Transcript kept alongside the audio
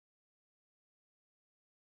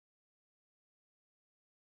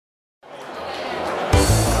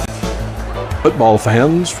Football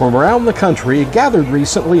fans from around the country gathered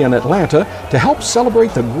recently in Atlanta to help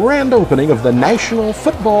celebrate the grand opening of the National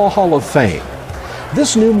Football Hall of Fame.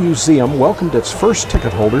 This new museum welcomed its first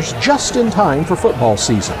ticket holders just in time for football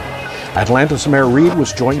season. Atlanta's Mayor Reed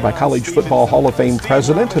was joined by College Football Hall of Fame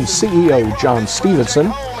President and CEO John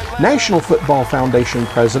Stevenson, National Football Foundation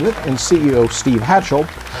President and CEO Steve Hatchell,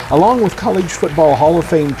 along with College Football Hall of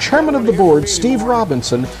Fame Chairman of the Board Steve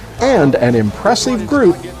Robinson, and an impressive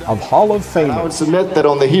group of Hall of Famers. I would submit that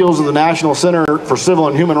on the heels of the National Center for Civil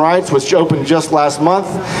and Human Rights, which opened just last month,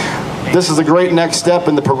 this is a great next step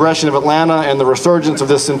in the progression of Atlanta and the resurgence of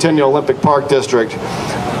this Centennial Olympic Park District.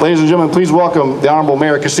 Ladies and gentlemen, please welcome the Honorable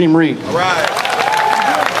Mayor Kasim Reed. All right.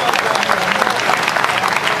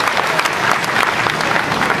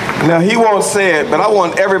 Now, he won't say it, but I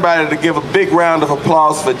want everybody to give a big round of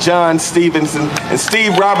applause for John Stevenson and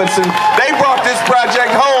Steve Robinson. They brought this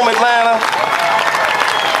project home, Atlanta.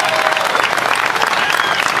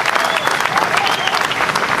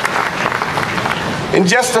 In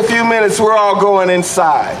just a few minutes, we're all going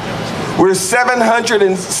inside. We're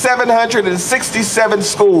 767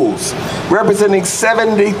 schools, representing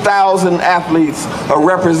 70,000 athletes are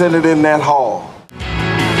represented in that hall.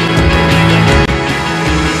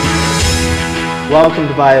 Welcome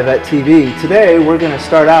to Biovet TV. Today we're going to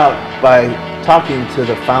start out by talking to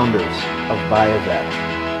the founders of Biovet.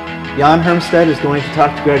 Jan Hermstead is going to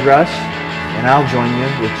talk to Greg Rush, and I'll join you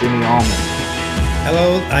with Jimmy Allman.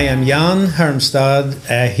 Hello, I am Jan Hermstad,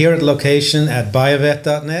 here at location at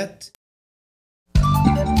biovet.net.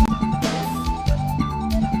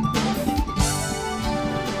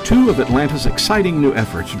 Two of Atlanta's exciting new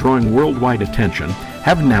efforts drawing worldwide attention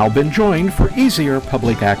have now been joined for easier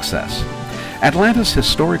public access. Atlanta's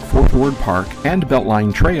historic Fourth Ward Park and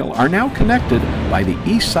Beltline Trail are now connected by the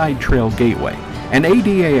East Side Trail Gateway, an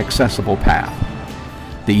ADA accessible path.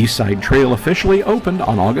 The East Side Trail officially opened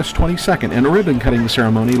on August 22nd in a ribbon-cutting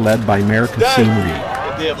ceremony led by Mayor Kasim Reed.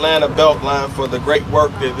 The Atlanta Beltline for the great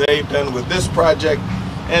work that they've done with this project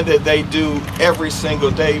and that they do every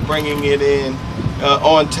single day, bringing it in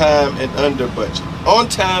on time and under budget. On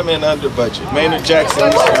time and under budget. Maynard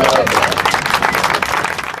Jackson.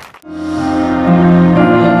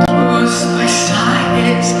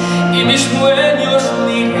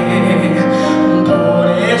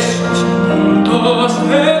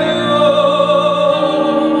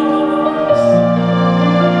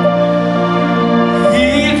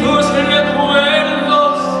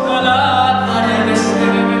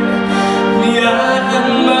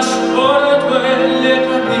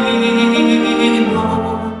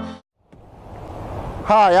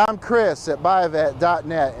 Hi, I'm Chris at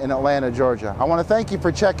biovet.net in Atlanta, Georgia. I want to thank you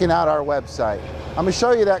for checking out our website. I'm going to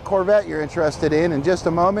show you that Corvette you're interested in just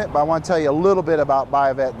a moment, but I want to tell you a little bit about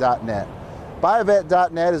biovet.net.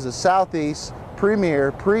 Biovet.net is a Southeast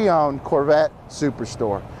premier pre-owned Corvette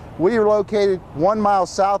superstore. We are located 1 mile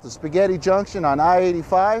south of Spaghetti Junction on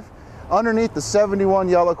I-85 underneath the 71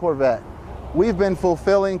 yellow Corvette. We've been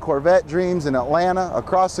fulfilling Corvette dreams in Atlanta,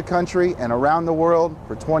 across the country, and around the world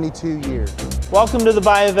for 22 years. Welcome to the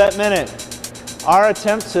Biovet Minute, our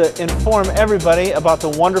attempt to inform everybody about the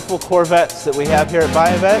wonderful Corvettes that we have here at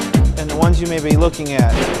Biovet and the ones you may be looking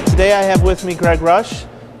at. Today I have with me Greg Rush,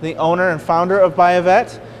 the owner and founder of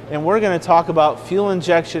Biovet, and we're going to talk about fuel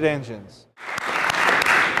injection engines.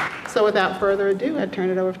 So without further ado, I turn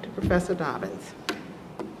it over to Professor Dobbins.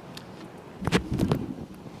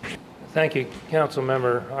 Thank you,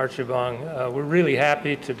 Councilmember Archibong. We're really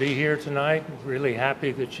happy to be here tonight. Really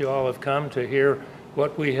happy that you all have come to hear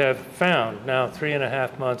what we have found now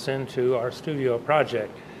 3.5 months into our studio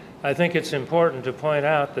project. I think it's important to point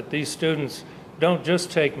out that these students don't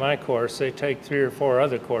just take my course, they take 3 or 4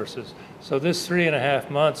 other courses. So this 3.5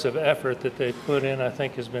 months of effort that they've put in, I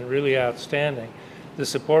think, has been really outstanding. The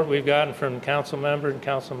support we've gotten from Councilmember and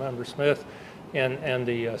Councilmember Smith and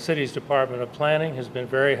the City's Department of Planning has been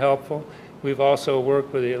very helpful. We've also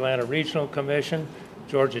worked with the Atlanta Regional Commission,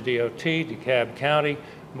 Georgia DOT, DeKalb County,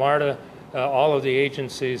 MARTA, all of the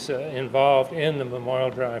agencies involved in the Memorial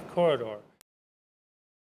Drive corridor.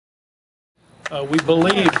 We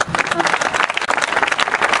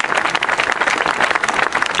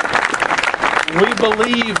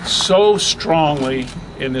believe so strongly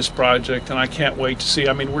in this project, and I can't wait to see.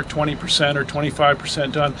 I mean, we're 20% or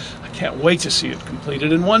 25% done. I can't wait to see it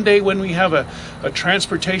completed. And one day when we have a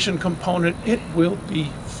transportation component, it will be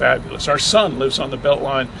fabulous. Our son lives on the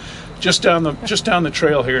Beltline just down the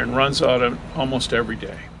trail here and runs out of almost every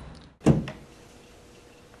day.